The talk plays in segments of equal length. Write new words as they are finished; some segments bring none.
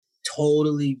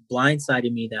totally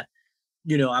blindsided me that,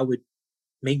 I would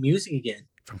make music again.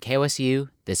 From KOSU,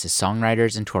 this is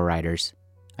Songwriters and Tour Writers.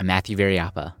 I'm Matthew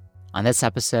Variappa. On this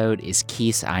episode is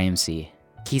Keese IMC.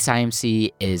 Keese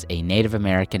IMC is a Native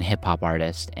American hip-hop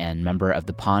artist and member of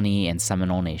the Pawnee and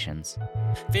Seminole Nations.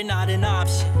 They're not an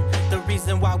option, the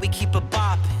reason why we keep a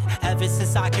bopping. Ever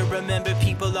since I can remember,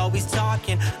 people always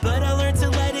talking, but I learned to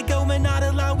let it go and not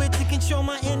allow it to control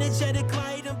my energetic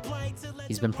light and blind.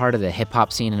 He's been part of the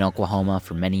hip-hop scene in Oklahoma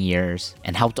for many years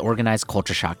and helped organize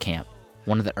Culture Shock Camp,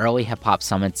 one of the early hip-hop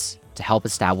summits to help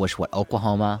establish what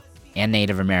Oklahoma and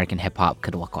Native American hip-hop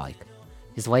could look like.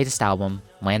 His latest album,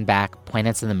 Land Back,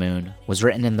 Planets in the Moon, was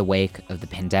written in the wake of the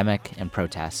pandemic and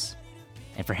protests.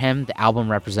 And for him, the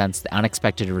album represents the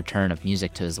unexpected return of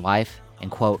music to his life and,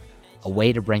 quote, a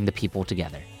way to bring the people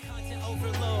together.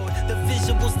 The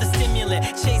visuals, the stimulant,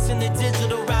 chasing the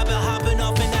digital rabbit, hopping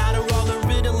off and out of all the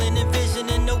riddling,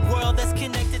 envisioning a world that's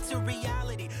connected to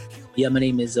reality. Yeah, my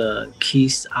name is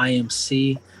Keese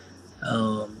IMC.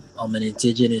 I'm an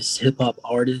indigenous hip-hop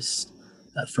artist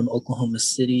from Oklahoma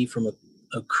City, from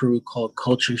a crew called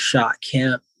Culture Shock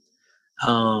Camp.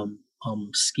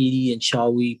 Skeety and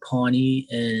Shawi, Pawnee,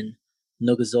 and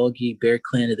Nogazolgi Bear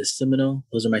Clan of the Seminole.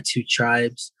 Those are my two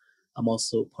tribes. I'm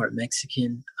also part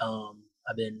Mexican.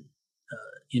 I've been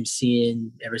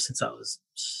MCing ever since I was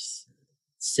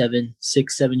 7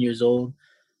 years old,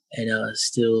 and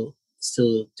still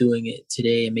doing it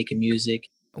today and making music.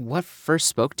 What first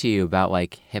spoke to you about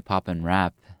like hip hop and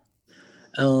rap?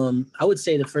 I would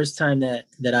say the first time that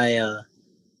I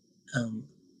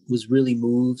was really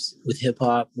moved with hip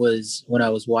hop was when I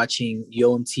was watching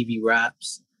Yo MTV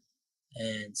Raps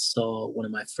and saw one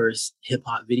of my first hip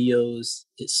hop videos.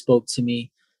 It spoke to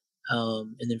me,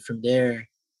 and then from there,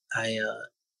 I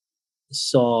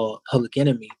saw Public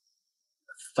Enemy,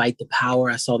 Fight the Power.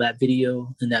 I saw that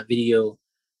video, and that video,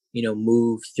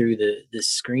 moved through the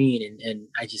screen, and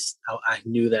I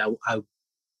knew that I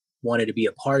wanted to be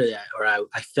a part of that, or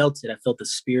I felt it. I felt the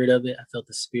spirit of it. I felt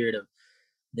the spirit of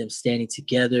them standing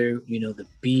together, the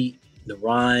beat, the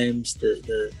rhymes,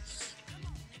 the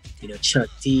Chuck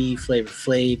D, Flavor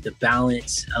Flav, the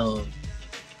balance.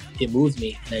 It moved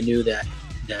me, and I knew that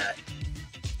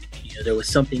there was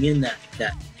something in that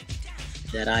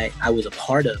I was a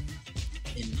part of,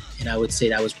 and I would say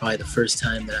that was probably the first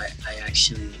time that I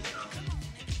actually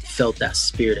felt that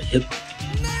spirit of hip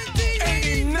hop.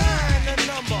 89, the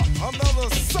number, another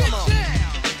summer.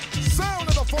 Sound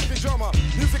of the funky drummer,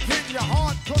 music hitting your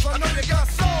heart, 'cause I know you got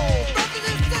soul.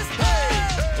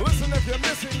 Hey, listen if you're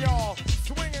missing, y'all,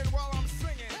 swinging while I'm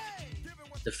singing.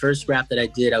 The first rap that I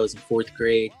did, I was in 4th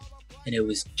grade, and it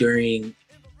was during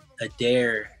a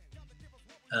DARE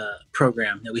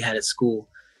program that we had at school.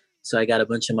 So I got a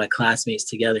bunch of my classmates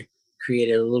together,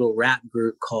 created a little rap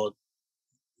group called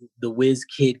the Whiz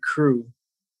Kid Crew,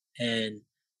 and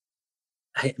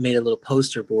I made a little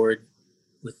poster board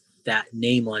with that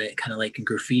name on it, kind of like in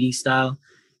graffiti style,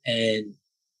 and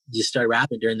just started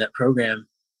rapping during that program.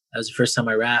 That was the first time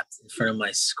I rapped in front of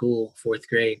my school, 4th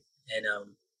grade, and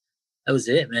that was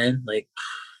it, man. Like,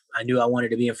 I knew I wanted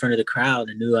to be in front of the crowd.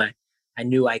 I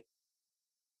knew I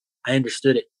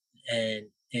understood it, and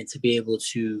to be able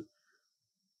to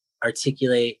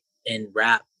articulate and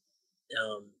rap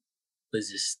was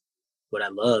just what I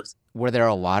loved. Were there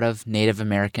a lot of Native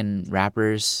American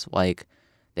rappers like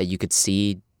that you could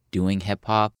see doing hip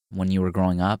hop when you were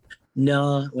growing up?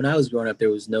 No, when I was growing up, there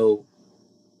was no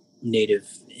Native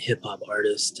hip hop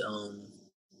artist.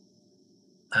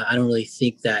 I don't really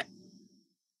think that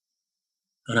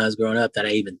when I was growing up that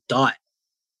I even thought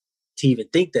to even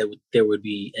think that there would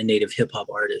be a Native hip hop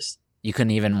artist. You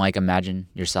couldn't even like imagine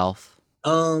yourself?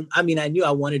 I mean, I knew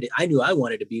I wanted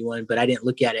to be one, but I didn't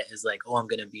look at it as like, oh, I'm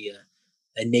going to be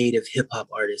a Native hip hop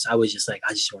artist. I was just like,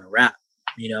 I just want to rap.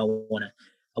 I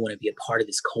want to be a part of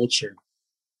this culture.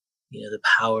 The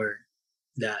power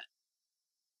that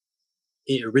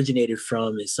it originated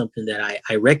from is something that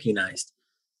I recognized.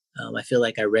 I feel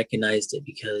like I recognized it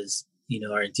because,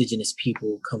 our indigenous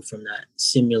people come from that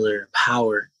similar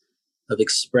power of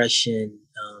expression,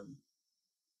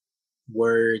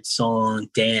 word, song,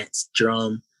 dance,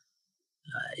 drum.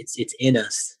 It's in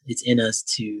us. It's in us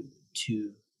to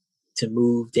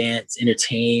move, dance,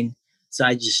 entertain. So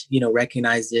I just,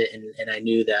 recognized it, and I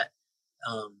knew that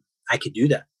I could do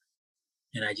that.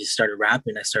 And I just started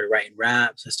rapping. I started writing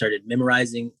raps. I started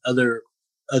memorizing other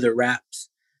raps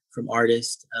from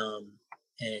artists,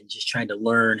 and just trying to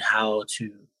learn how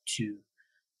to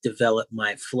develop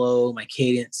my flow, my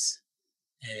cadence,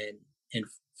 and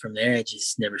from there it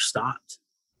just never stopped.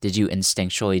 Did you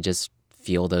instinctually just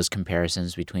feel those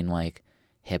comparisons between like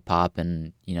hip hop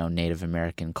and, Native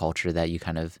American culture that you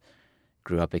kind of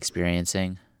grew up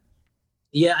experiencing?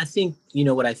 Yeah, I think,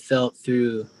 what I felt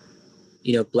through,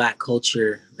 Black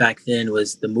culture back then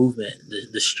was the movement,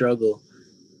 the struggle,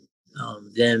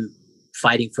 them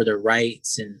fighting for their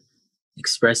rights and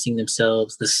expressing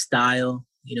themselves, the style,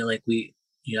 like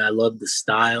I love the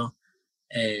style.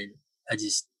 And I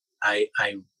just, I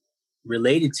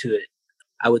related to it.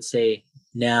 I would say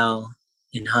now,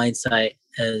 in hindsight,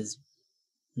 as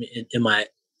in my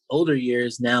older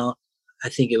years now, I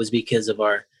think it was because of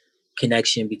our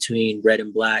connection between red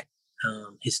and black,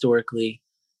 historically,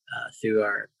 through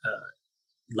our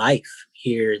life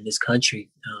here in this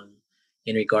country,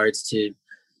 in regards to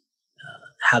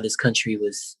how this country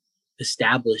was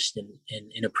established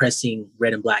and oppressing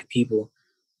red and black people.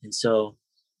 And so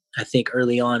I think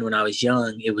early on when I was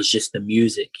young, it was just the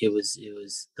music. It was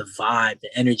the vibe, the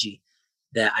energy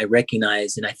that I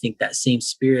recognized. And I think that same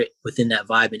spirit within that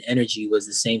vibe and energy was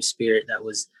the same spirit that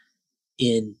was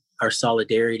in our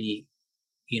solidarity,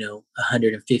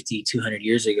 150, 200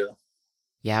 years ago.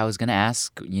 Yeah, I was going to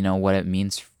ask, what it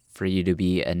means for you to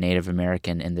be a Native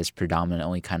American in this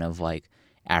predominantly kind of like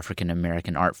African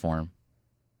American art form.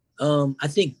 I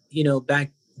think,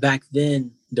 back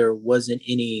then there wasn't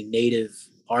any Native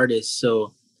artists.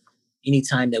 So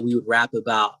anytime that we would rap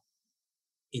about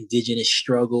indigenous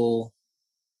struggle,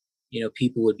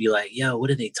 people would be like, yo, what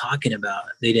are they talking about?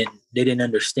 They didn't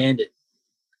understand it.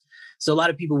 So a lot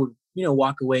of people would,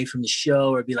 walk away from the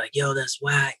show or be like, yo, that's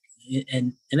whack.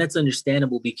 And that's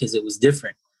understandable because it was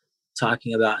different.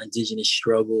 Talking about indigenous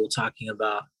struggle, talking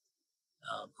about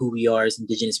who we are as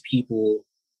indigenous people,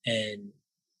 and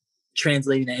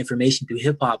translating that information through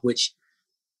hip hop, which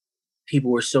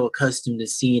people were so accustomed to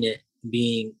seeing it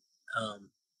being,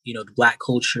 the black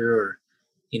culture, or,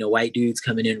 white dudes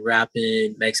coming in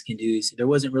rapping, Mexican dudes. There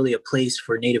wasn't really a place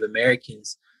for Native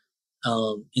Americans.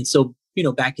 And so,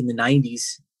 back in the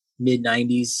 90s, mid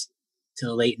 90s to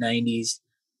the late 90s,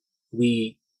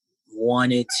 we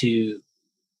wanted to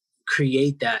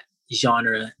create that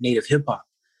genre, Native hip hop.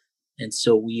 And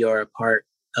so we are a part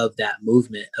of that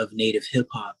movement of Native hip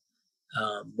hop.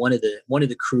 One of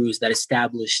the crews that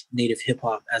established Native hip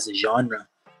hop as a genre.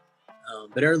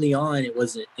 But early on, it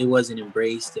wasn't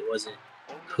embraced. It wasn't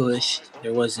pushed.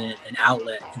 There wasn't an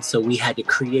outlet. And so we had to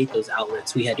create those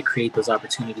outlets. We had to create those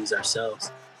opportunities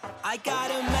ourselves. I got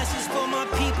a message for my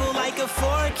people like a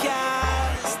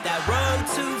forecast. That road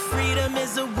to freedom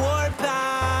is a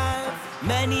warpath.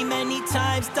 Many, many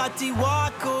times Dati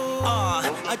Waku.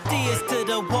 Adias to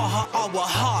the Waha Awa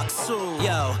Hawksu.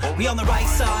 Yo, we on the right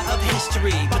side of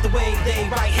history, but the way they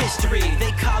write history,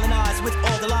 they colonize with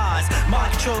all the lies.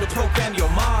 Mind control to program your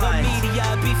mind. The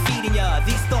media be feeding ya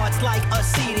these thoughts like a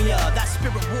seeding ya. That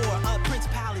spirit war of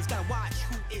principalities, gotta watch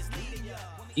who is leading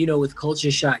ya. With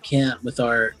Culture Shock Camp, with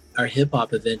our hip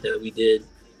hop event that we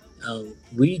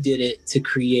did it to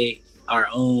create our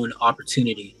own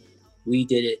opportunity. We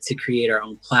did it to create our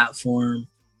own platform,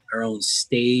 our own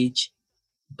stage,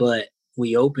 but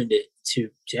we opened it to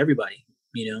everybody.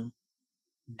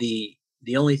 The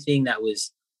only thing that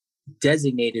was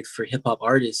designated for hip hop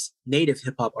artists, Native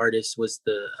hip hop artists, was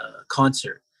the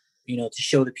concert. To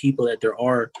show the people that there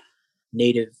are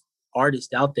Native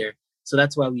artists out there. So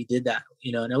that's why we did that.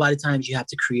 And a lot of times you have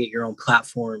to create your own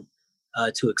platform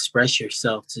to express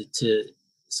yourself, to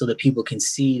so that people can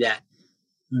see that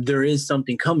there is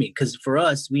something coming. Because for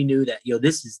us, we knew that,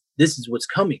 this is what's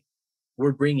coming.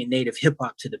 We're bringing Native hip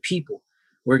hop to the people.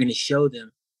 We're going to show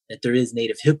them that there is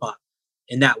Native hip hop.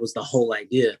 And that was the whole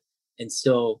idea. And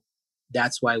so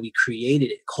that's why we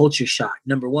created it. Culture Shock.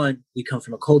 Number one, we come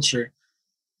from a culture.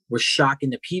 We're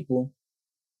shocking the people,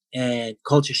 and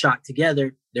culture shock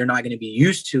together. They're not going to be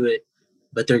used to it,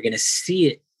 but they're going to see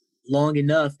it long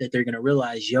enough that they're going to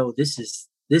realize, yo, this is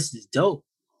dope,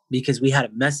 because we had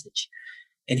a message.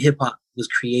 And hip hop was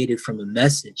created from a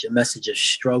message of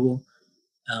struggle,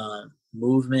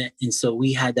 movement. And so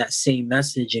we had that same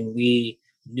message, and we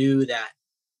knew that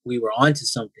we were onto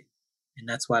something. And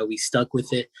that's why we stuck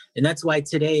with it. And that's why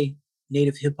today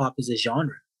Native hip hop is a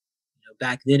genre.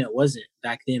 Back then it wasn't.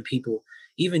 Back then people,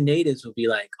 even natives, would be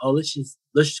like, oh, let's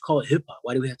just call it hip hop.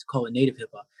 Why do we have to call it Native hip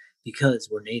hop? Because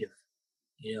we're Native.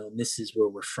 And this is where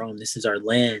we're from. This is our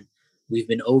land. We've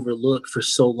been overlooked for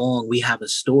so long. We have a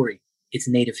story. It's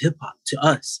Native hip hop to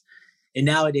us. And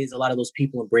nowadays, a lot of those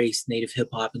people embrace Native hip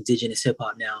hop, indigenous hip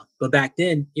hop now. But back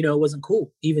then, it wasn't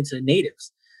cool, even to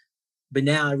natives. But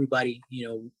now everybody,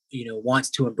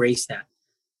 wants to embrace that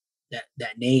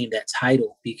name, that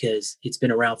title, because it's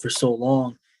been around for so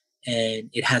long and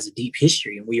it has a deep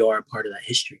history, and we are a part of that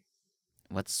history.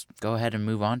 Let's go ahead and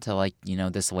move on to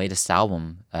this latest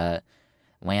album.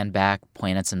 Land Back,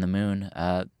 Planets in the Moon.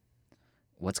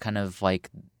 What's kind of like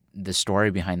the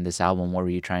story behind this album? What were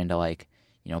you trying to like,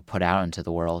 put out into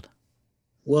the world?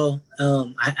 Well,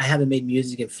 I haven't made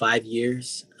music in 5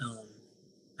 years.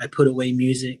 I put away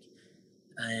music,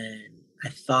 and I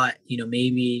thought,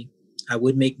 maybe I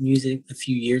would make music a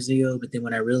few years ago, but then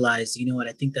when I realized, you know what,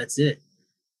 I think that's it.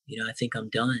 I think I'm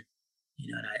done.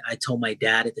 And I told my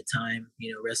dad at the time,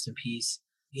 rest in peace.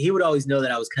 He would always know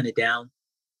that I was kind of down,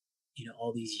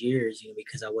 all these years,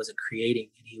 because I wasn't creating.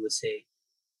 And he would say,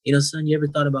 son, you ever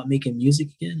thought about making music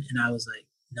again? And I was like,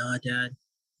 nah, Dad,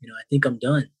 I think I'm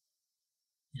done.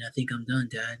 And I think I'm done,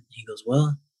 Dad. And he goes,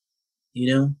 well,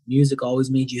 music always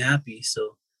made you happy.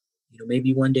 So,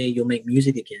 maybe one day you'll make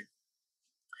music again.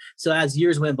 So as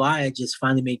years went by, I just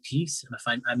finally made peace.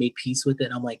 I made peace with it.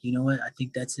 And I'm like, you know what? I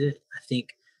think that's it. I think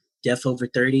Deaf Over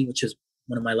 30, which was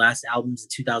one of my last albums in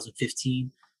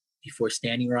 2015 before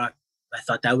Standing Rock, I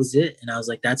thought that was it. And I was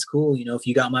like, that's cool. If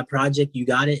you got my project, you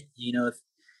got it. If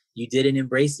you didn't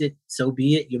embrace it, so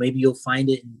be it. Maybe you'll find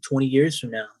it in 20 years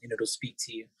from now and it'll speak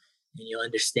to you. And you'll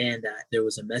understand that there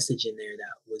was a message in there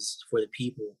that was for the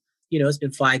people. It's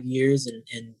been 5 years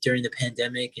and during the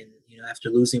pandemic and, after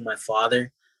losing my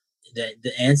father,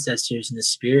 the ancestors and the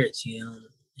spirits, and,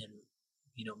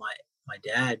 my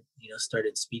dad,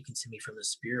 started speaking to me from the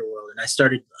spirit world, and I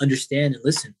started to understand and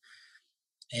listen.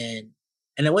 And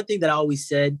the one thing that I always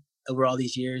said over all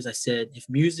these years, I said, if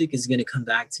music is going to come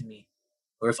back to me,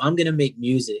 or if I'm going to make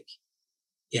music,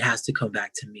 it has to come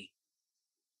back to me.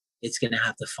 It's going to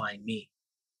have to find me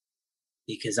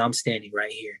because I'm standing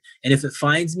right here. And if it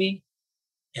finds me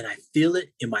and I feel it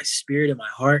in my spirit, in my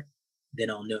heart, then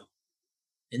I'll know.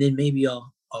 And then maybe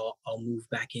I'll move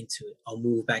back into it. I'll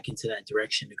move back into that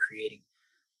direction of creating.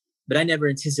 But I never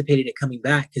anticipated it coming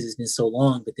back because it's been so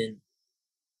long. But then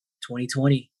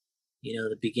 2020,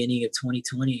 the beginning of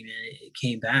 2020, man, it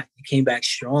came back. It came back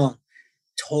strong.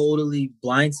 Totally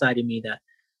blindsided me that,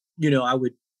 I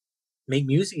would make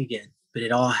music again. But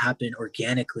it all happened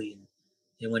organically.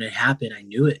 And when it happened, I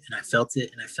knew it and I felt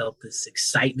it. And I felt this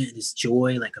excitement, this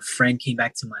joy, like a friend came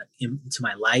back into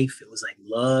my life. It was like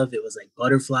love. It was like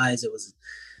butterflies. It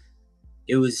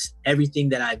was everything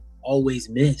that I've always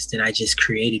missed. And I just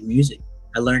created music.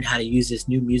 I learned how to use this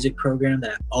new music program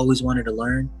that I've always wanted to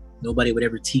learn. Nobody would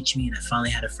ever teach me. And I finally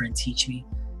had a friend teach me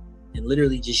and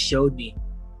literally just showed me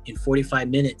in 45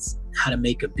 minutes how to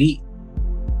make a beat.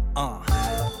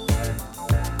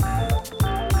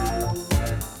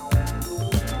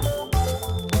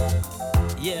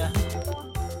 Yeah.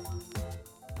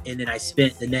 And then I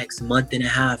spent the next month and a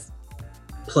half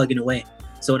plugging away.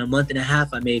 So in a month and a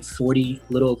half, I made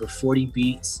little over 40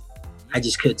 beats. I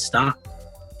just couldn't stop.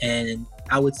 And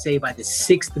I would say by the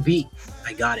 6th beat,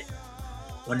 I got it.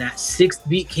 When that 6th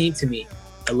beat came to me,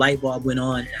 a light bulb went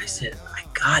on and I said, I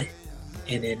got it.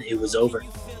 And then it was over.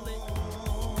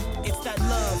 It's that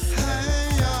love.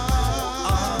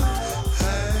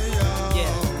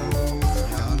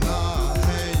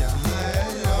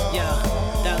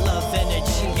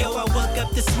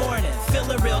 This morning,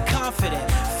 feeling real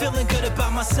confident, feeling good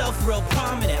about myself, real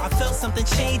prominent. I felt something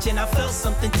change and I felt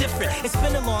something different. It's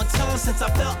been a long time since I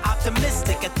felt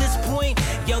optimistic. At this point,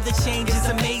 the change is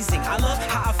amazing. I love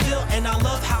how I feel and I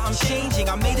love how I'm changing.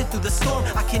 I made it through the storm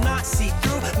I cannot see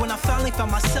through. When I finally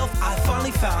found myself, I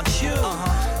finally found you.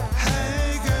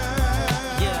 Hey girl,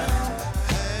 yeah.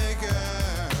 Hey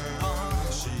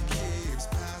girl, she keeps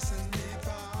passing me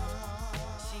by.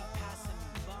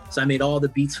 So I made all the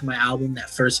beats for my album that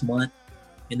first month.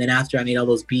 And then after I made all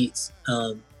those beats,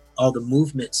 all the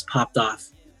movements popped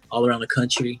off all around the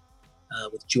country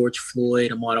with George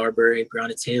Floyd, Ahmaud Arbery,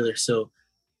 Breonna Taylor. So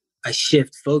I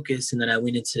shift focus and then I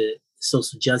went into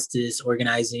social justice,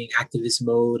 organizing, activist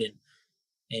mode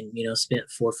and spent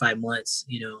 4 or 5 months,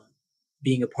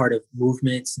 being a part of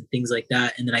movements and things like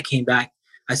that. And then I came back,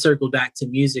 I circled back to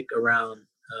music around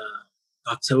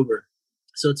October.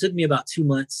 So it took me about 2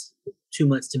 months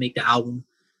to make the album.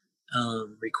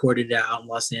 Recorded it out in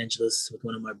Los Angeles with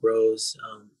one of my bros,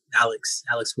 Alex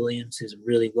Williams, who's a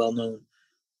really well-known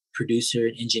producer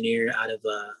and engineer out of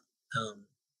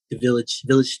the Village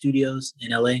Studios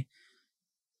in LA.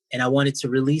 And I wanted to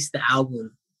release the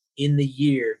album in the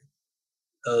year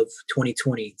of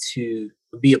 2020 to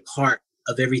be a part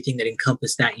of everything that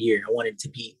encompassed that year. I wanted to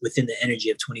be within the energy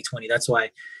of 2020. That's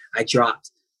why I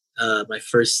dropped my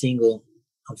first single,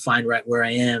 I'm Fine Right Where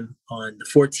I Am, on the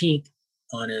 14th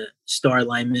on a star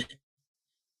alignment,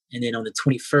 and then on the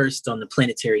 21st on the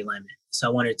planetary alignment. So I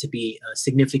wanted it to be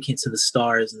significant to the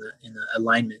stars and the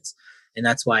alignments. And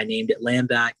that's why I named it Land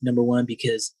Back. Number one,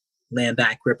 because Land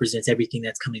Back represents everything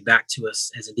that's coming back to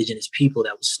us as Indigenous people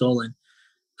that was stolen.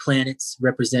 planets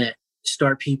represent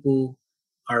star people,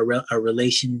 our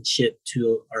relationship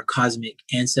to our cosmic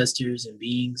ancestors and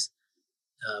beings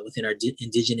within our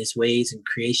indigenous ways and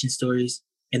creation stories,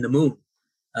 and the moon.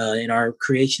 In our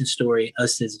creation story,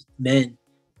 us as men,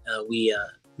 we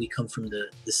come from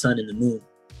the sun and the moon.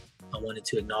 I wanted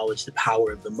to acknowledge the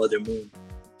power of the mother moon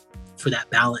for that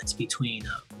balance between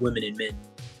women and men,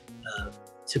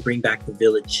 to bring back the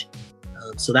village.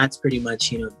 So that's pretty much,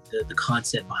 the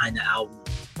concept behind the album.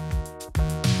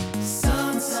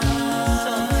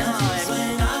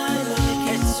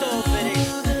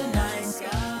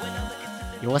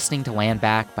 You're listening to Land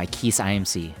Back by Keys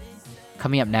IMC.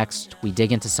 Coming up next, we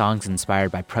dig into songs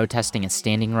inspired by protesting at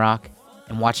Standing Rock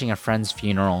and watching a friend's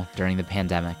funeral during the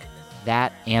pandemic.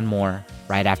 That and more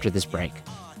right after this break.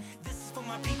 This is for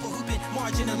my people who've been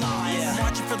marginalized.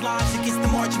 Marching for lives against the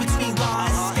margin between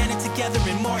lies. Standing together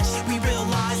in March, we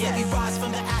realize that we rise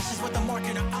from the ashes with a mark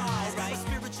in our eyes. Right?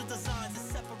 Spiritual design that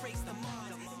separates the mind.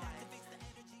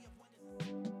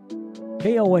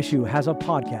 KOSU has a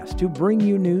podcast to bring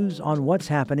you news on what's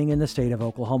happening in the state of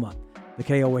Oklahoma. The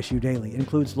KOSU Daily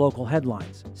includes local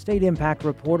headlines. State Impact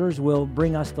reporters will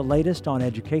bring us the latest on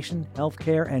education,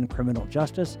 healthcare, and criminal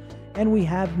justice. And we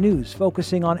have news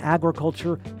focusing on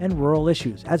agriculture and rural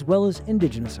issues, as well as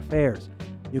Indigenous affairs.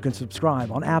 You can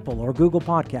subscribe on Apple or Google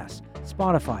Podcasts,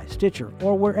 Spotify, Stitcher,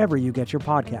 or wherever you get your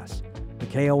podcasts. The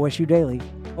KOSU Daily,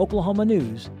 Oklahoma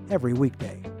news every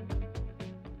weekday.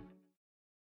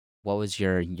 What was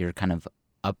your kind of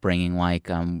upbringing like?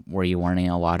 Were you learning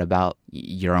a lot about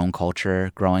your own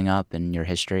culture growing up and your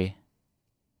history?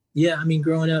 Yeah, I mean,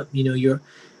 growing up, you're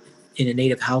in a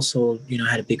Native household,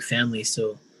 I had a big family,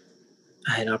 so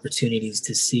I had opportunities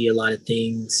to see a lot of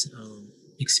things,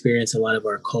 experience a lot of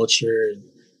our culture and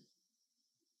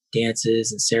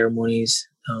dances and ceremonies.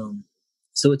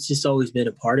 So it's just always been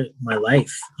a part of my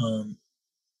life,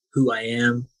 who I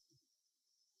am.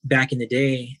 Back in the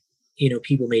day,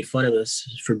 people made fun of us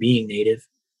for being Native.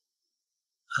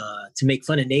 To make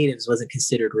fun of Natives wasn't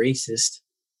considered racist,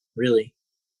 really.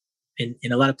 And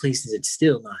in a lot of places, it's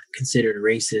still not considered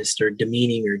racist or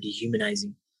demeaning or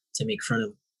dehumanizing to make fun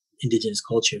of Indigenous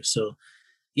culture. So,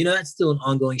 that's still an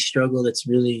ongoing struggle that's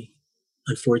really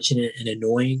unfortunate and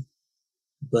annoying.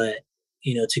 But,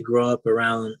 to grow up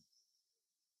around,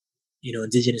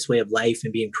 Indigenous way of life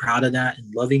and being proud of that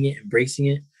and loving it, embracing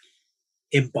it,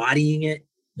 embodying it,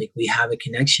 like we have a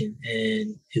connection,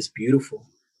 and it's beautiful.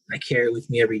 I carry it with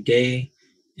me every day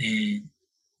and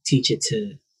teach it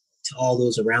to all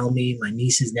those around me, my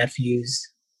nieces, nephews,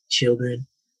 children,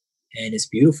 and it's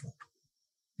beautiful.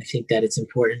 I think that it's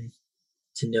important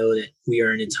to know that we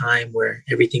are in a time where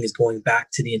everything is going back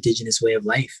to the Indigenous way of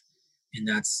life. And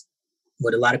that's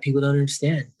what a lot of people don't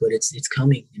understand, but it's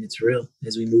coming and it's real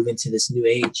as we move into this new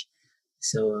age.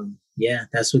 So,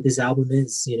 that's what this album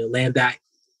is, Land Back,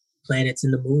 Planets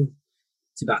in the Moon.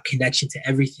 It's about connection to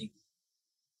everything,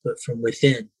 but from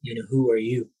within, who are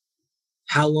you?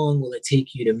 How long will it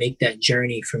take you to make that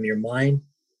journey from your mind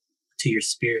to your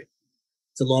spirit?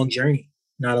 It's a long journey.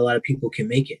 Not a lot of people can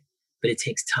make it, but it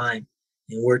takes time.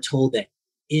 And we're told that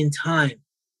in time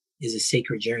is a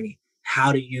sacred journey.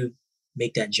 How do you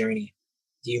make that journey?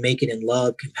 Do you make it in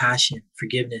love, compassion,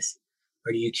 forgiveness,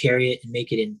 or do you carry it and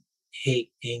make it in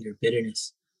hate, anger,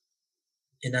 bitterness?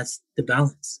 And that's the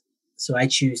balance. So I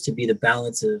choose to be the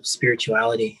balance of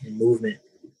spirituality and movement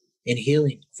and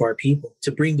healing for our people,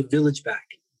 to bring the village back,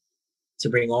 to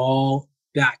bring all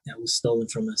back that was stolen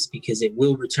from us, because it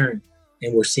will return,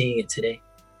 and we're seeing it today.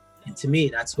 And to me,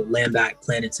 that's what Land Back,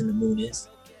 Planets in the Moon is.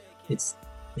 It's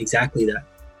exactly that.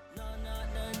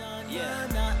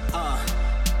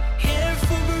 Here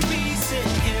for a reason,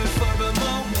 here for a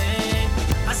moment.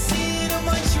 I see it in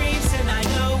my dreams and I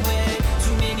know it.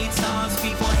 Too many times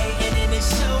people hating and it's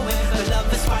showing, but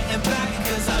love is fighting back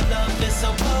because our love is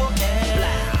so potent.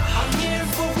 I'm here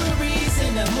for a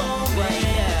reason, a moment.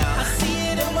 I see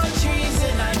it in my dreams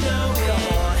and I know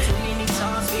it. Too many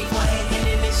times people hating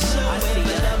and it's showing,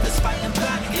 but love is fighting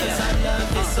back because our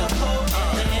love is so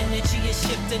potent. The energy is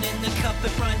shifting in the cup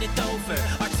and running over.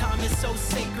 Our time is so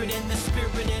sacred in the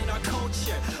spirit in our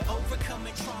culture.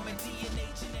 Overcoming trauma,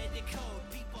 DNA, genetic code.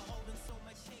 People holding so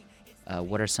much hate.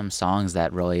 What are some songs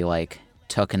that really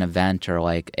took an event or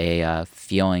a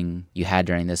feeling you had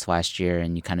during this last year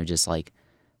and you kind of just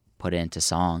put it into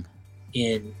song?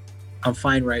 In I'm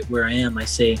Fine Right Where I Am, I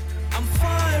say, I'm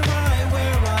fine right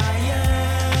where I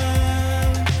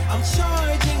am. I'm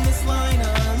charging this line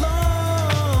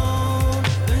alone.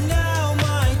 But now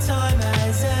my time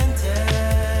has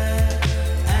ended.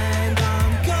 And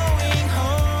I'm going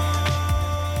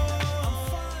home. I'm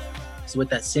fine right. So what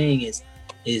that's saying is,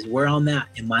 is where I'm at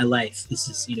in my life. This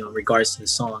is, in regards to the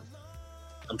song.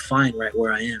 I'm fine right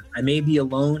where I am. I may be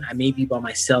alone, I may be by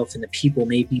myself, and the people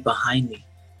may be behind me,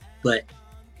 but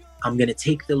I'm gonna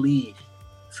take the lead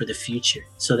for the future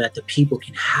so that the people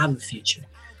can have a future.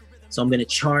 So I'm gonna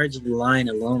charge the line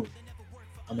alone.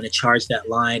 I'm gonna charge that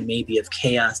line maybe of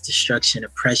chaos, destruction,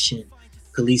 oppression,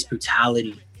 police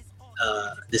brutality,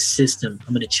 the system.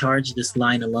 I'm gonna charge this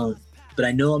line alone, but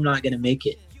I know I'm not gonna make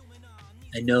it.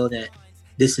 I know that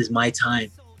this is my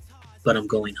time, but I'm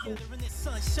going home.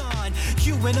 Sunshine,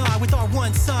 you and I with our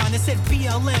one sign that said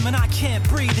BLM, and I can't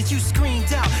breathe as you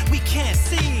screamed out, we can't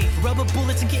see. Rubber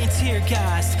bullets and getting tear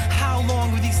gassed. How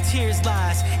long will these tears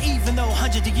last? Even though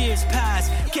hundreds of years pass,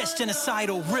 gets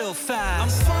genocidal real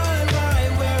fast. I'm fine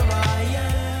right where I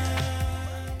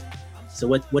am. So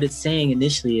what it's saying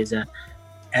initially is that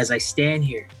as I stand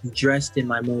here dressed in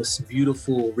my most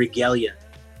beautiful regalia,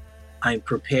 I'm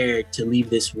prepared to leave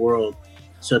this world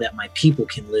so that my people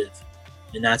can live.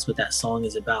 And that's what that song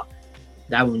is about.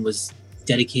 That one was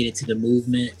dedicated to the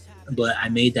movement, but I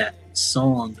made that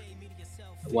song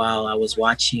while I was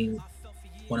watching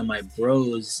one of my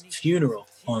bros' funeral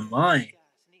online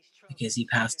because he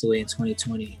passed away in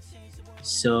 2020.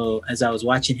 So as I was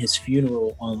watching his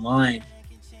funeral online,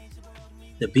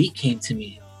 the beat came to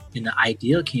me and the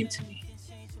idea came to me.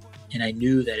 And I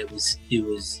knew that it was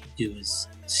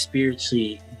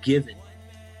spiritually given.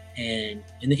 And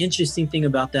the interesting thing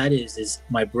about that is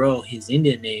my bro, his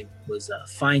Indian name was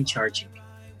Fine Charging,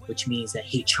 which means that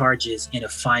he charges in a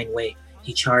fine way.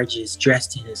 He charges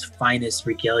dressed in his finest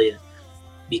regalia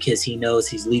because he knows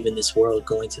he's leaving this world,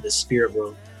 going to the spirit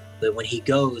world. But when he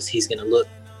goes, he's going to look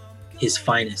his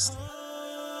finest.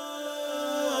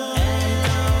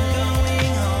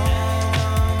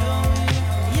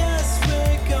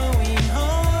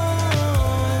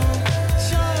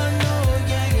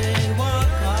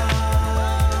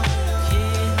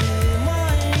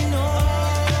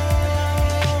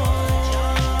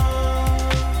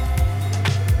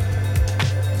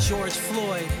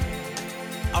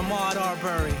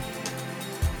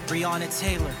 Breonna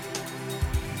Taylor,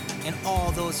 and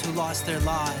all those who lost their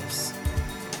lives.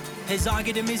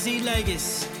 Hezage de mizi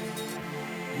legis,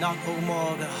 nak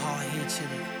umoga ha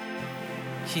hichili,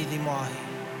 kilimahi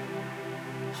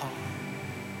ha.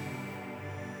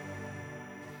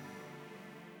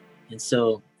 And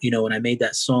so, when I made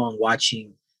that song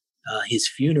watching his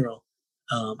funeral,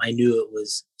 I knew it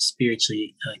was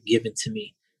spiritually given to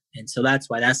me. And so that's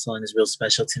why that song is real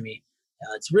special to me.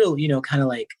 It's real, kind of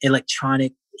like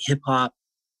electronic, hip-hop,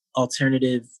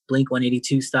 alternative,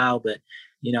 Blink-182 style, but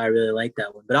I really like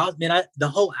that one. But the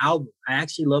whole album, I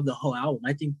actually love the whole album.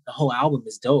 I think the whole album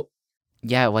is dope.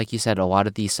 Yeah, like you said, a lot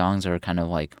of these songs are kind of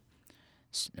like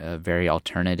very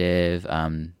alternative.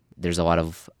 There's a lot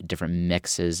of different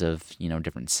mixes of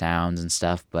different sounds and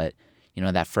stuff, but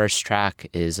that first track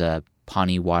is a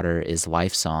Pawnee Water is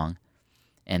Life song,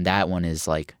 and that one is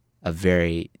like a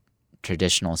very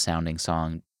traditional sounding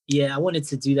song. Yeah, I wanted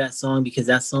to do that song because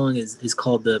that song is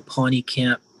called the Pawnee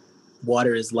Camp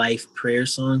Water is Life prayer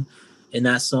song. And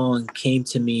that song came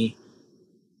to me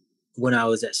when I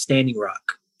was at Standing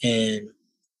Rock. And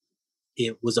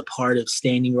it was a part of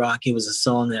Standing Rock. It was a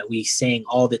song that we sang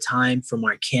all the time from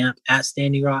our camp at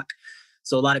Standing Rock.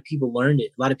 So a lot of people learned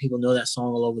it. A lot of people know that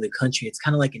song all over the country. It's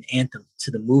kind of like an anthem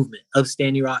to the movement of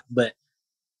Standing Rock, but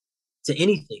to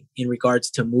anything in regards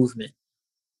to movement.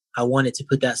 I wanted to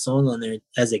put that song on there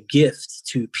as a gift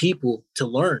to people to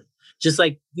learn. Just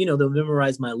like, they'll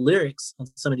memorize my lyrics on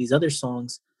some of these other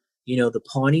songs, the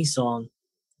Pawnee song,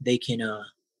 they can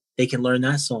learn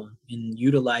that song and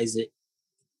utilize it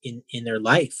in their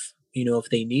life, if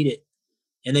they need it.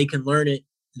 And they can learn it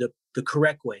the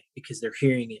correct way because they're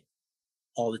hearing it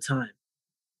all the time,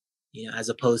 as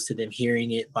opposed to them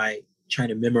hearing it by trying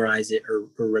to memorize it or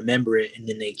remember it, and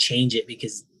then they change it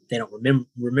because they don't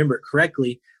remember it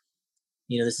correctly.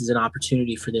 This is an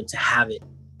opportunity for them to have it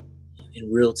in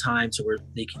real time so where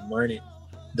they can learn it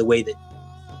the way that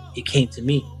it came to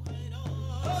me.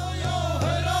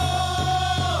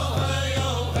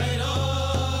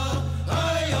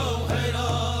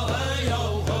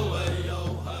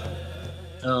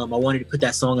 I wanted to put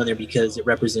that song on there because it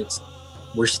represents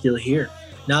we're still here.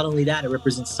 Not only that, it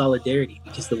represents solidarity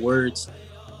because the words,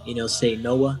 say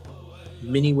Noah,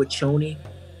 Mini Wachoni,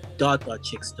 Dada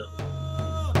Chicksto.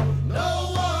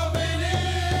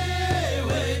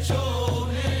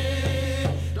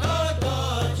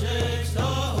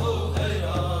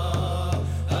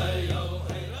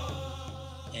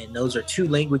 And those are two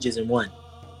languages in one.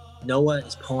 Noah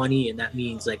is Pawnee, and that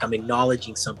means like I'm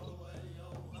acknowledging something,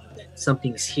 that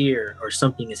something's here or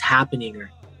something is happening or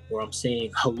or I'm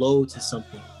saying hello to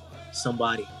something,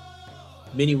 somebody.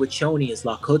 Mini Wachoni is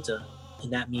Lakota,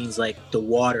 and that means like the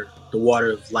water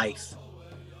of life.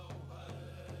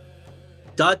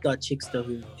 Dada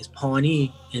Chikstahu is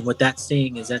Pawnee, and what that's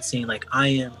saying is like I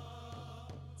am,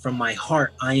 from my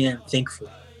heart, I am thankful.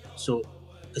 So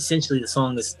essentially the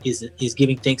song is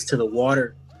giving thanks to the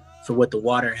water for what the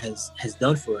water has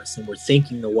done for us, and we're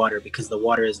thanking the water because the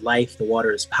water is life, the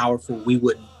water is powerful. We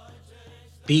wouldn't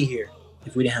be here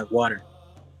if we didn't have water.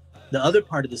 The other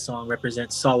part of the song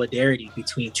represents solidarity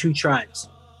between two tribes,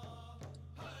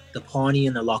 the Pawnee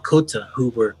and the Lakota, who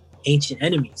were ancient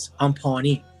enemies. I'm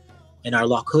Pawnee, and our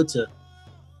Lakota,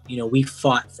 we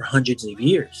fought for hundreds of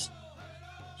years,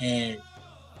 and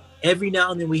every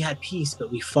now and then we had peace,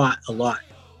 but we fought a lot.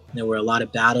 There were a lot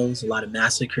of battles, a lot of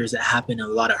massacres that happened, and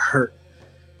a lot of hurt.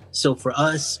 So for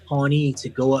us, Pawnee, to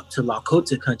go up to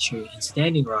Lakota country in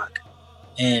Standing Rock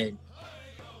and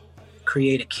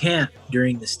create a camp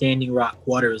during the Standing Rock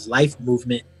Water is Life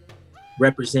movement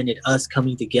represented us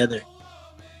coming together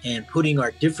and putting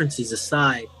our differences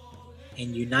aside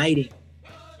and uniting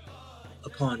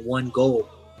upon one goal,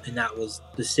 and that was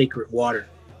the sacred water.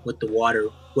 With the water,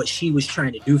 what she was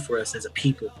trying to do for us as a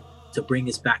people, to bring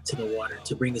us back to the water,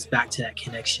 to bring us back to that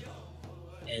connection.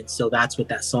 And so that's what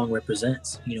that song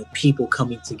represents, people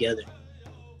coming together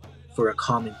for a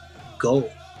common goal.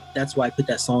 That's why I put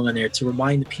that song on there, to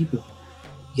remind the people,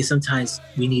 because sometimes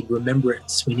we need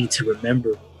remembrance. We need to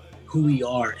remember who we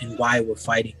are and why we're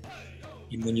fighting.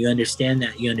 And when you understand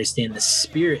that, you understand the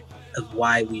spirit of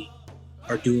why we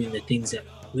are doing the things that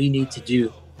we need to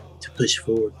do to push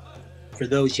forward for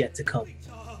those yet to come.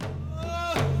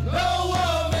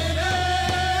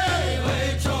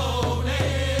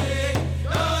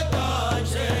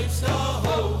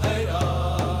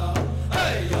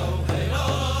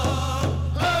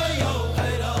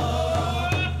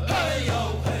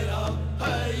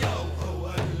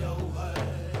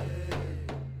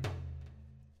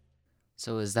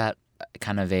 So is that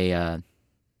kind of a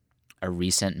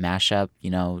recent mashup,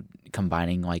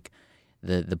 combining like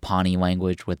the Pawnee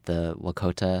language with the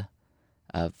Lakota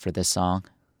for this song?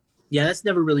 Yeah, that's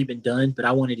never really been done, but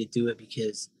I wanted to do it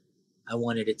because I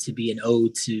wanted it to be an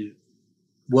ode to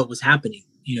what was happening.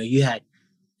 You had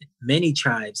many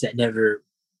tribes that never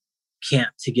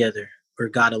camped together or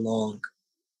got along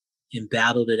and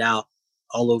battled it out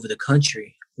all over the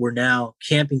country. We're now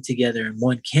camping together in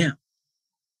one camp.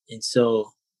 And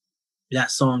so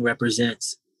that song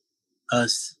represents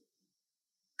us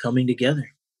coming together.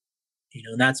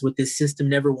 And that's what this system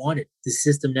never wanted. This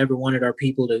system never wanted our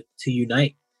people to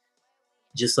unite,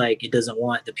 just like it doesn't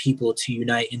want the people to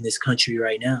unite in this country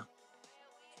right now.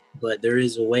 But there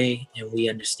is a way, and we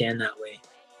understand that way.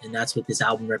 And that's what this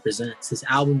album represents. This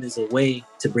album is a way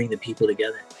to bring the people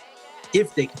together,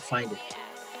 if they can find it.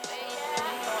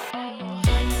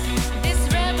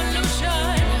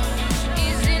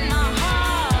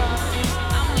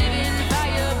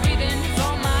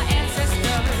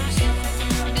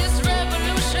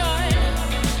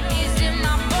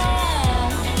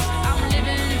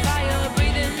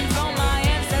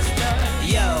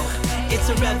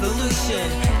 Revolution,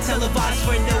 televised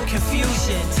for no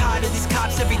confusion. Tired of these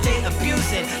cops every day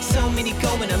abusing. So many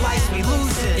going and lives we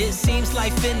losing. It seems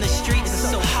life in the streets is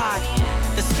so hot.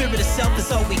 The spirit of self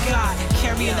is all we got.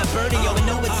 Carrying that burden, yo, we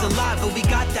know it's a lot, but we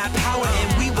got that power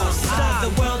and we won't stop.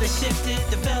 The world has shifted,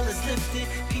 the veil is lifted.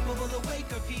 People will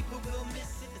awake or people will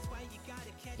miss it. That's why you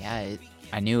gotta catch it. Yeah,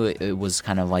 I knew it was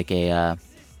kind of like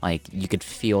like you could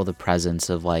feel the presence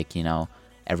of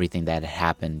everything that had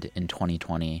happened in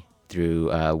 2020.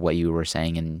 Through what you were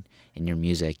saying in your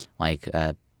music, like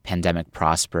Pandemic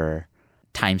Prosper,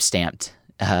 time-stamped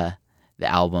the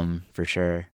album for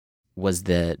sure. Was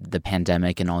the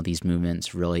pandemic and all these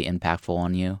movements really impactful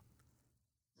on you?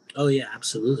 Oh yeah,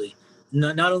 absolutely.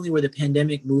 Not only were the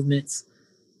pandemic movements,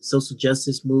 social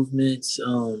justice movements,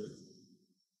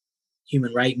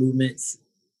 human rights movements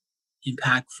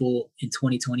impactful in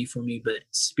 2020 for me, but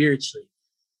spiritually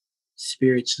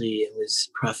it was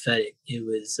prophetic. It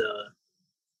was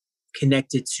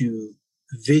connected to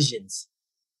visions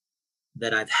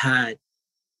that I've had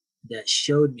that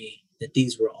showed me that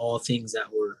these were all things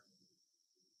that were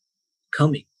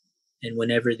coming. And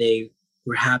whenever they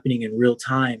were happening in real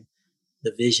time,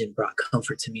 the vision brought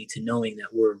comfort to me, to knowing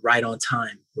that we're right on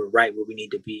time, we're right where we need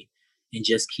to be, and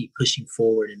just keep pushing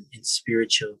forward in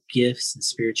spiritual gifts and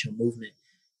spiritual movement.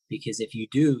 Because if you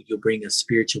do, you'll bring a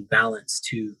spiritual balance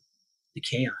to the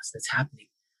chaos that's happening.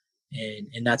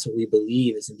 And that's what we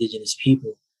believe as Indigenous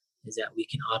people, is that we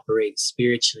can operate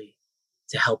spiritually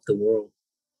to help the world,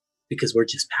 because we're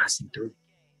just passing through.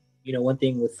 one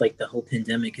thing with like the whole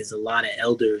pandemic is a lot of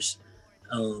elders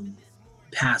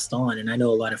passed on, and I know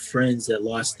a lot of friends that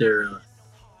lost their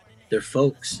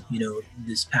folks,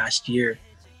 this past year.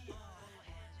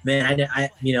 Man,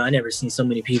 I never seen so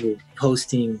many people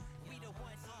posting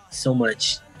so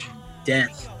much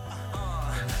death.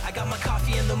 I got my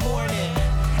coffee in the morning.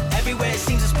 Everywhere it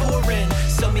seems it's pouring.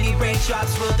 So many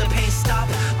raindrops, will the pain stop?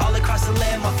 All across the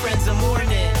land, my friends are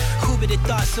mourning. Who would have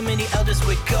thought so many elders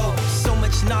would go? So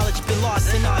much knowledge been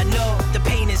lost, and I know the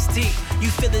pain is deep. You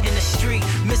feel it in the street.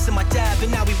 Missing my dad, but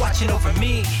now he watching over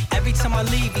me. Every time I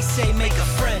leave, he say, make a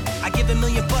friend. I give $1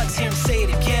 million, hear him say it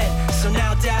again. So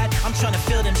now, Dad, I'm trying to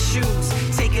fill them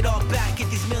shoes. Take it all back, get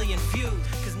these million views.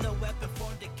 Cause no weapon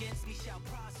formed against me shall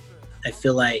prosper. I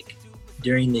feel like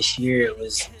during this year, it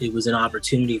was an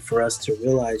opportunity for us to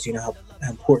realize, how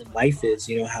important life is,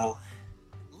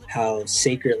 how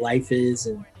sacred life is.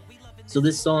 And so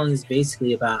this song is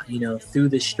basically about, through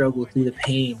the struggle, through the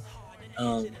pain,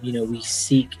 we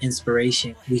seek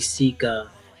inspiration. We seek a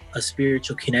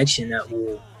spiritual connection that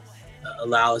will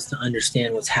allow us to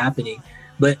understand what's happening.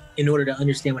 But in order to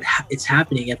understand it's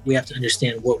happening, we have to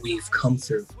understand what we've come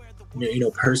through,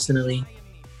 personally,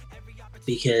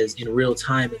 because in real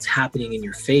time, it's happening in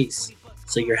your face.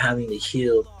 So you're having to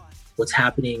heal what's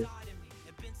happening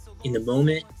in the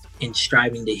moment and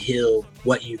striving to heal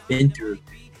what you've been through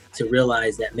to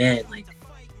realize that, man, like,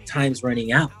 time's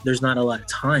running out. There's not a lot of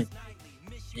time.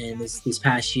 And this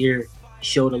past year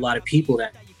showed a lot of people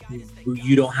that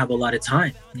you don't have a lot of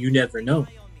time. You never know.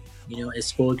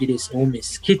 Esfolgedes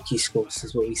omis kitkiskos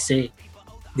is what we say.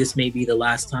 This may be the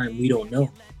last time. We don't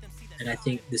know. And I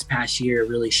think this past year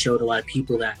really showed a lot of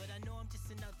people that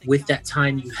with that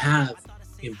time you have,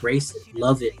 embrace it,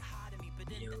 love it,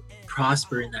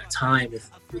 prosper in that time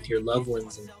with your loved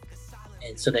ones,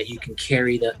 and so that you can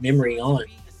carry that memory on,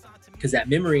 because that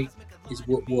memory is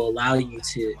what will allow you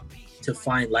to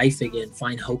find life again,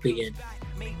 find hope again.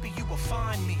 Maybe you will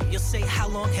find me. You'll say, how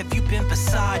long have you been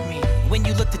beside me? When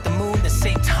you looked at the moon the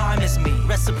same time as me.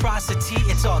 Reciprocity,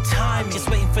 it's all time. Just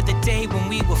waiting for the day when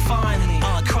we will finally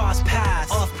cross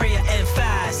paths, off prayer and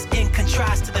fast. In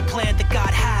contrast to the plan that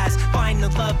God has. Find the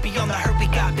love beyond the hurt we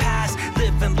got past.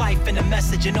 Living life in a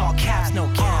message in all caps, no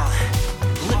cap.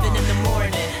 Living in the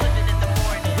morning.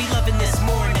 We loving this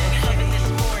morning.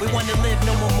 We want to live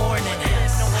no more mourning.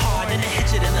 Hard in the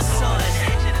hitchet in the sun.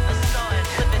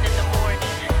 Living in the morning.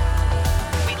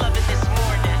 We loving this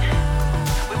morning.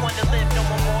 We want to live no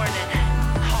more mourning.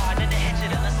 Hard in the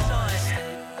hitchet in the sun.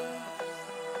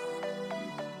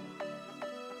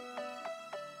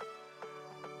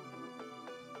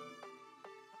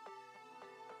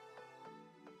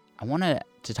 I wanted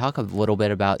to talk a little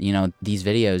bit about, these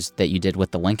videos that you did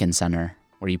with the Lincoln Center,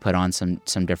 where you put on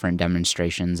some different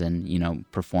demonstrations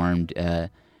and, performed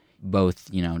both,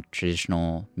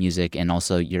 traditional music and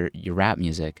also your rap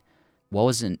music. What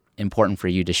was important for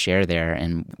you to share there,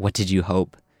 and what did you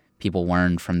hope people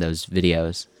learned from those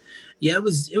videos? Yeah, it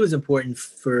was important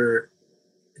for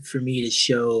me to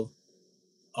show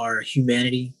our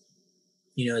humanity,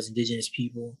 as Indigenous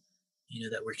people,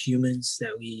 that we're humans,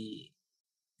 that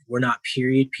we're not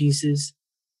period pieces,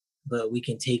 but we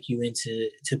can take you into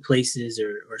places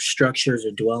or structures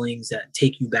or dwellings that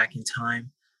take you back in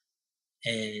time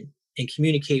and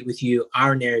communicate with you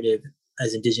our narrative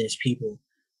as Indigenous people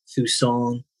through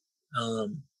song,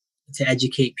 to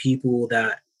educate people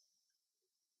that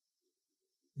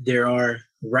there are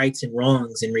rights and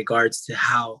wrongs in regards to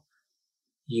how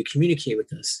you communicate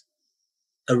with us,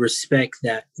 a respect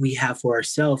that we have for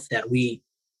ourselves, that we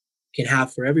can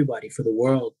have for everybody, for the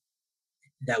world,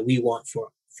 that we want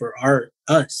for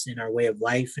us in our way of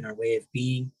life and our way of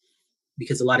being.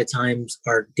 Because a lot of times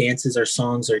our dances, our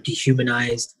songs are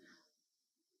dehumanized.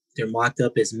 They're mocked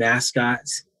up as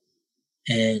mascots.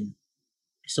 And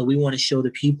so we want to show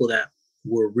the people that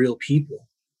we're real people.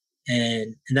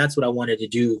 And that's what I wanted to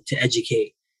do, to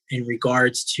educate in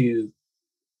regards to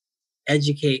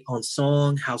educate on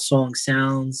song, how song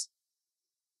sounds,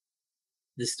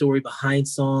 the story behind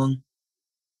song,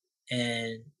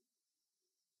 and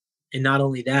not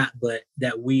only that, but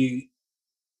that we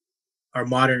are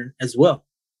modern as well.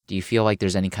 Do you feel like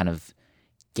there's any kind of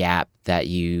gap that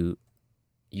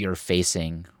you're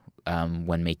facing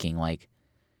when making like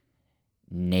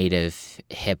native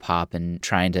hip hop and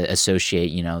trying to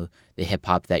associate, the hip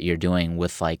hop that you're doing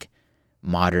with like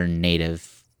modern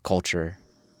native culture?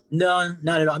 No,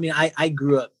 not at all. I mean, I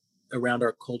grew up around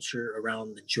our culture,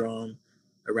 around the drum,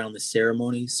 around the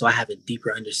ceremonies. So I have a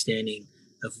deeper understanding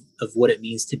of what it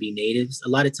means to be natives. A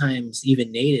lot of times,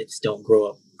 even natives don't grow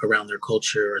up around their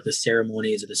culture or the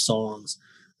ceremonies or the songs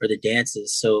or the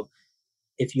dances. So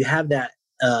if you have that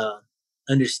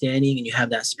understanding and you have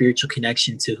that spiritual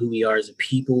connection to who we are as a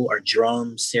people, our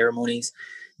drums, ceremonies,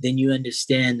 then you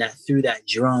understand that through that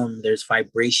drum, there's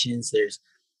vibrations, there's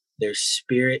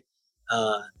spirit,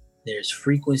 there's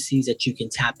frequencies that you can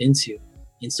tap into.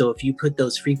 And so if you put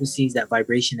those frequencies, that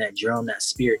vibration, that drum, that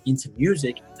spirit into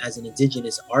music as an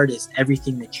indigenous artist,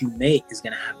 everything that you make is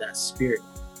going to have that spirit.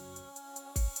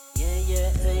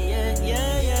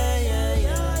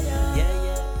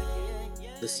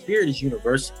 The spirit is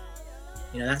universal.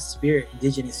 That spirit,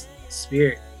 indigenous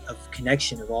spirit of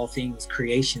connection of all things,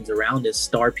 creations around us,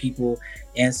 star people,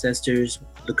 ancestors,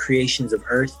 the creations of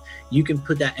earth. You can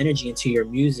put that energy into your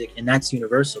music, and that's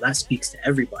universal. That speaks to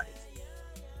everybody.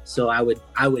 So I would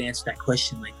answer that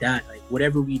question like that. Like,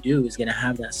 whatever we do is gonna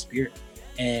have that spirit,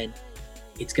 and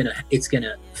it's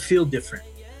gonna feel different.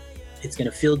 It's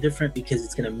gonna feel different because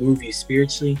it's gonna move you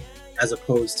spiritually as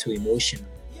opposed to emotionally.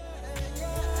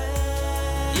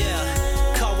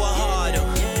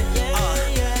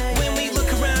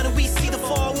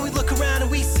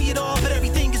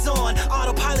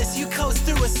 You coast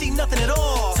through and see nothing at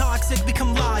all. Toxic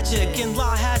become logic and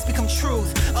lie has become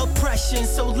truth. Oppression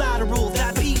so lateral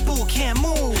that people can't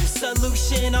move.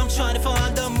 Solution, I'm trying to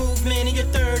find the movement in your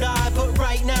third eye, but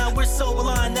right now we're so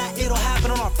aligned that it'll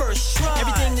happen on our first try.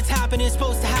 Everything that's happening is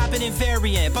supposed to happen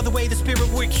invariant. By the way, the spirit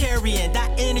we're carrying,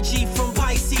 that energy from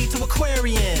Pisces to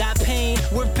Aquarian, that pain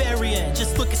we're burying.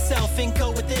 Just look at self and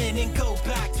go within and go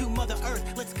back to Mother Earth.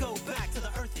 Let's go back to the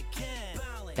earth again.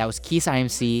 That was Keys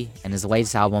IMC, and his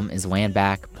latest album is Land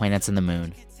Back, Planets in the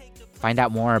Moon. Find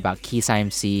out more about Keys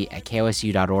IMC at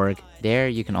kosu.org. There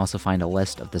you can also find a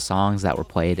list of the songs that were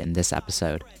played in this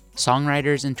episode.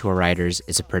 Songwriters and Tour Writers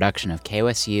is a production of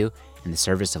KOSU in the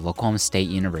service of Oklahoma State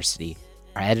University.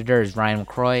 Our editor is Ryan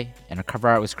McCroy, and our cover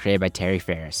art was created by Terry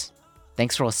Ferris.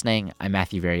 Thanks for listening. I'm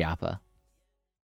Matthew Variapa.